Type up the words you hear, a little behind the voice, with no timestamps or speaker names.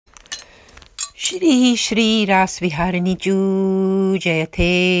Shri Shri Ras Viharini Ju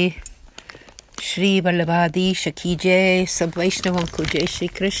Jayate Shri Vallabhadi Shaki Jay Sab Vaishnavam Ko Jai Shri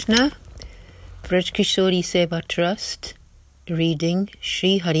Krishna. Vraj Kishori Seva Trust. Reading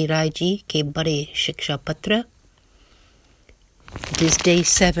Shri Hari Rai Ji Ke Bade Shiksha Patr. It is day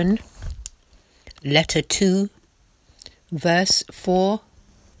 7, letter 2, verse 4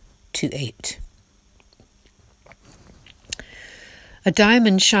 to 8. A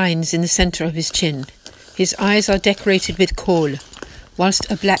diamond shines in the centre of his chin. His eyes are decorated with kohl,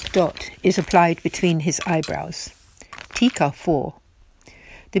 whilst a black dot is applied between his eyebrows. Tika 4.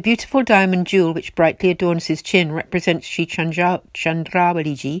 The beautiful diamond jewel which brightly adorns his chin represents Sri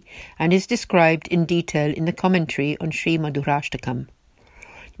Chandravali Ji and is described in detail in the commentary on Sri Madhurashtakam.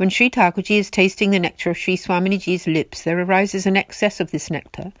 When Sri Thakurji is tasting the nectar of Sri Swaminiji's lips, there arises an excess of this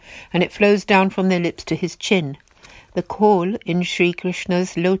nectar, and it flows down from their lips to his chin. The kohl in Sri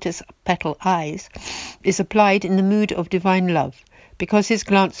Krishna's lotus petal eyes is applied in the mood of divine love, because his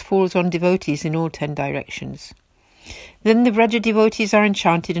glance falls on devotees in all 10 directions. Then the Vraja devotees are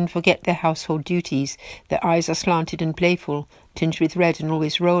enchanted and forget their household duties. Their eyes are slanted and playful, tinged with red and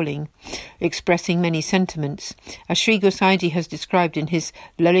always rolling, expressing many sentiments. As Sri Gosaiji has described in his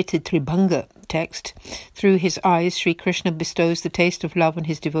Lalita Tribhanga text, through his eyes Sri Krishna bestows the taste of love on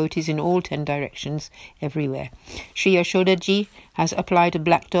his devotees in all 10 directions, everywhere. Sri Yashoda Ji has applied a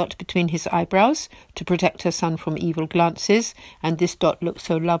black dot between his eyebrows to protect her son from evil glances, and this dot looks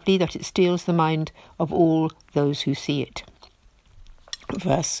so lovely that it steals the mind of all those who see it.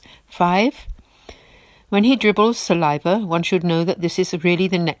 Verse 5. When he dribbles saliva, one should know that this is really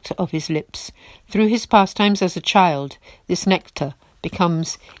the nectar of his lips. Through his pastimes as a child, this nectar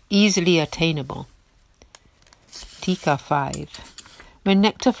becomes easily attainable. Tika 5. When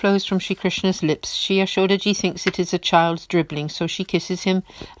nectar flows from Sri Krishna's lips, Sri Yashodaji thinks it is a child's dribbling, so she kisses him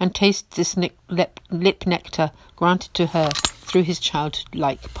and tastes this lip nectar granted to her through his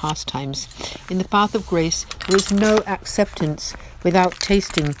childlike pastimes. In the path of grace, there is no acceptance without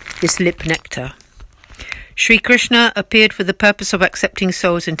tasting this lip nectar. Sri Krishna appeared for the purpose of accepting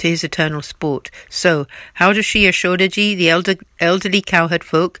souls into his eternal sport. So, how do Sri Yashodaji, the elderly cowherd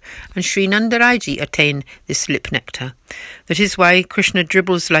folk, and Sri Nandaraji attain this lip nectar? That is why Krishna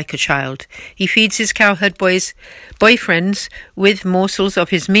dribbles like a child. He feeds his cowherd boyfriends with morsels of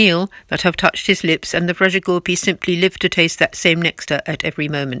his meal that have touched his lips, and the Vraja gopis simply live to taste that same nectar at every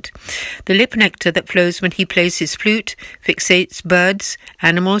moment. The lip nectar that flows when he plays his flute fixates birds,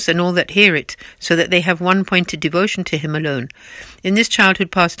 animals, and all that hear it, so that they have one-pointed devotion to him alone. In this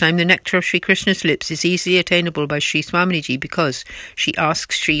childhood pastime, the nectar of Sri Krishna's lips is easily attainable by Sri Swaminiji because she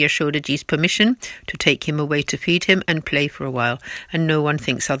asks Sri Yashodaji's permission to take him away to feed him and play for a while, and no one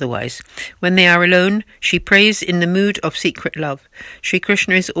thinks otherwise. When they are alone, she prays in the mood of secret love. Sri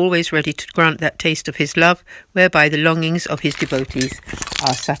Krishna is always ready to grant that taste of his love, whereby the longings of his devotees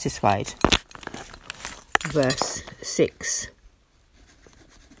are satisfied. Verse 6.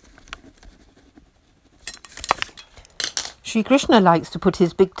 Sri Krishna likes to put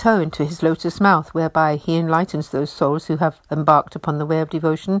his big toe into his lotus mouth, whereby he enlightens those souls who have embarked upon the way of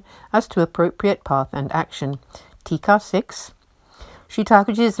devotion as to appropriate path and action. Tika 6. Sri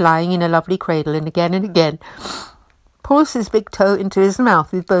Thakurji is lying in a lovely cradle and again pulls his big toe into his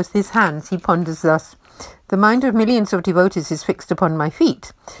mouth with both his hands. He ponders thus: the mind of millions of devotees is fixed upon my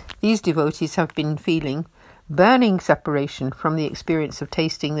feet. These devotees have been feeling burning separation from the experience of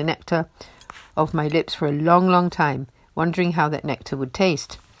tasting the nectar of my lips for a long time, wondering how that nectar would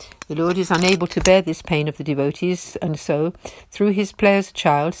taste. The Lord is unable to bear this pain of the devotees, and so, through his play as a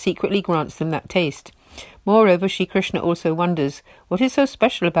child, secretly grants them that taste. Moreover, Sri Krishna also wonders, what is so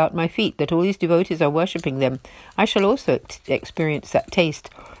special about my feet that all these devotees are worshipping them? I shall also experience that taste.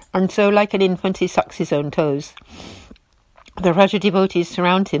 And so, like an infant, he sucks his own toes. The Vraja devotees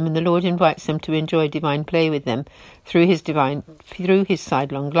surround him, and the Lord invites them to enjoy divine play with them through his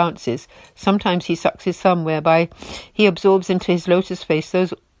sidelong glances. Sometimes he sucks his thumb, whereby he absorbs into his lotus face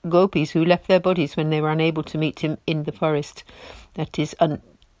those gopis who left their bodies when they were unable to meet him in the forest. That is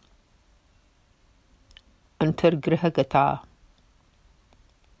Antargrihagata.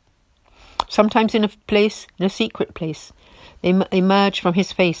 Sometimes in a secret place. They emerge from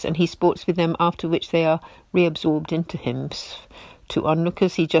his face, and he sports with them, after which they are reabsorbed into him. To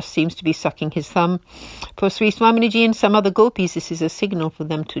onlookers, he just seems to be sucking his thumb. For Sri Swaminiji and some other gopis, this is a signal for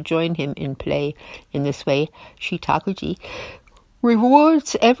them to join him in play. In this way, Sri Thakurji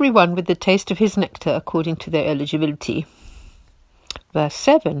rewards everyone with the taste of his nectar according to their eligibility. Verse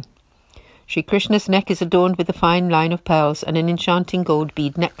 7. Sri Krishna's neck is adorned with a fine line of pearls and an enchanting gold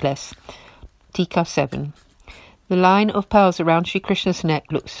bead necklace. Tika 7. The line of pearls around Sri Krishna's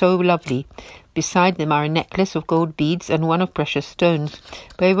neck looks so lovely. Beside them are a necklace of gold beads and one of precious stones.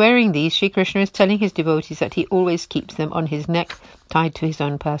 By wearing these, Sri Krishna is telling his devotees that he always keeps them on his neck, tied to his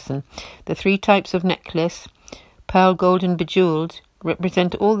own person. The 3 types of necklace, pearl, gold and bejeweled,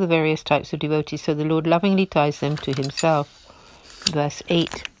 represent all the various types of devotees, so the Lord lovingly ties them to himself. Verse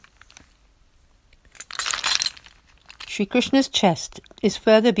 8. Sri Krishna's chest is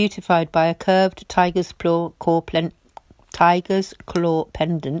further beautified by a curved tiger's claw pendant,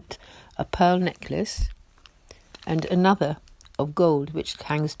 a pearl necklace, and another of gold which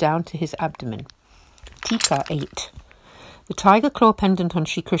hangs down to his abdomen. Tika 8. The tiger claw pendant on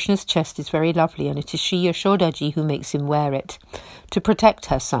Sri Krishna's chest is very lovely, and it is Sri Yashodaji who makes him wear it, to protect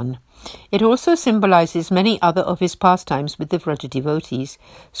her son. It also symbolizes many other of his pastimes with the Vraja devotees.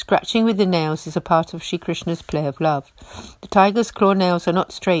 Scratching with the nails is a part of Sri Krishna's play of love. The tiger's claw nails are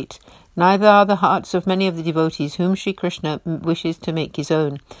not straight, neither are the hearts of many of the devotees whom Sri Krishna wishes to make his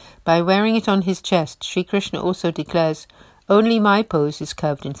own. By wearing it on his chest, Sri Krishna also declares, "Only my pose is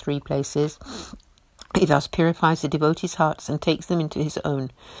curved in 3 places." He thus purifies the devotees' hearts and takes them into his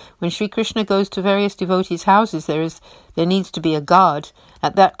own. When Sri Krishna goes to various devotees' houses, there needs to be a guard.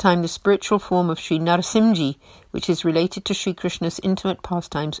 At that time, the spiritual form of Sri Narasimhaji, which is related to Sri Krishna's intimate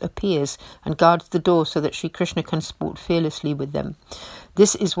pastimes, appears and guards the door so that Sri Krishna can sport fearlessly with them.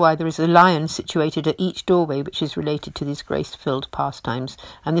 This is why there is a lion situated at each doorway which is related to these grace-filled pastimes,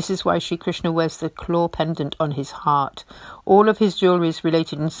 and this is why Sri Krishna wears the claw pendant on his heart. All of his jewellery is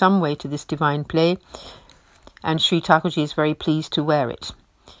related in some way to this divine play, and Sri Thakurji is very pleased to wear it.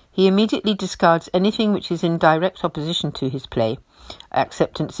 He immediately discards anything which is in direct opposition to his play.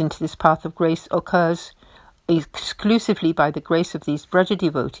 Acceptance into this path of grace occurs exclusively by the grace of these Vraja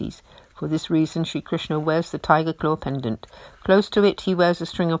devotees. For this reason, Sri Krishna wears the tiger claw pendant. Close to it, he wears a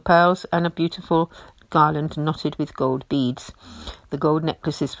string of pearls and a beautiful garland knotted with gold beads. The gold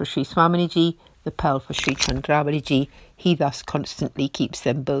necklace is for Sri Swaminiji, the pearl for Sri Chandravaliji. He thus constantly keeps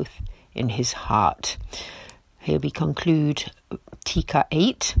them both in his heart. Here we conclude Tika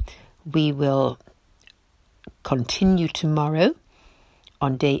 8. We will continue tomorrow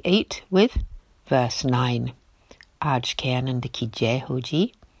on day 8 with verse 9. Aaj ke Anand ki jai ho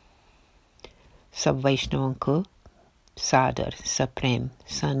ji. सब वैष्णवों को सादर सप्रेम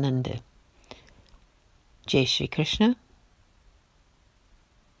सानंद जय श्री कृष्ण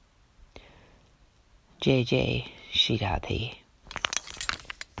जय जय श्री राधे।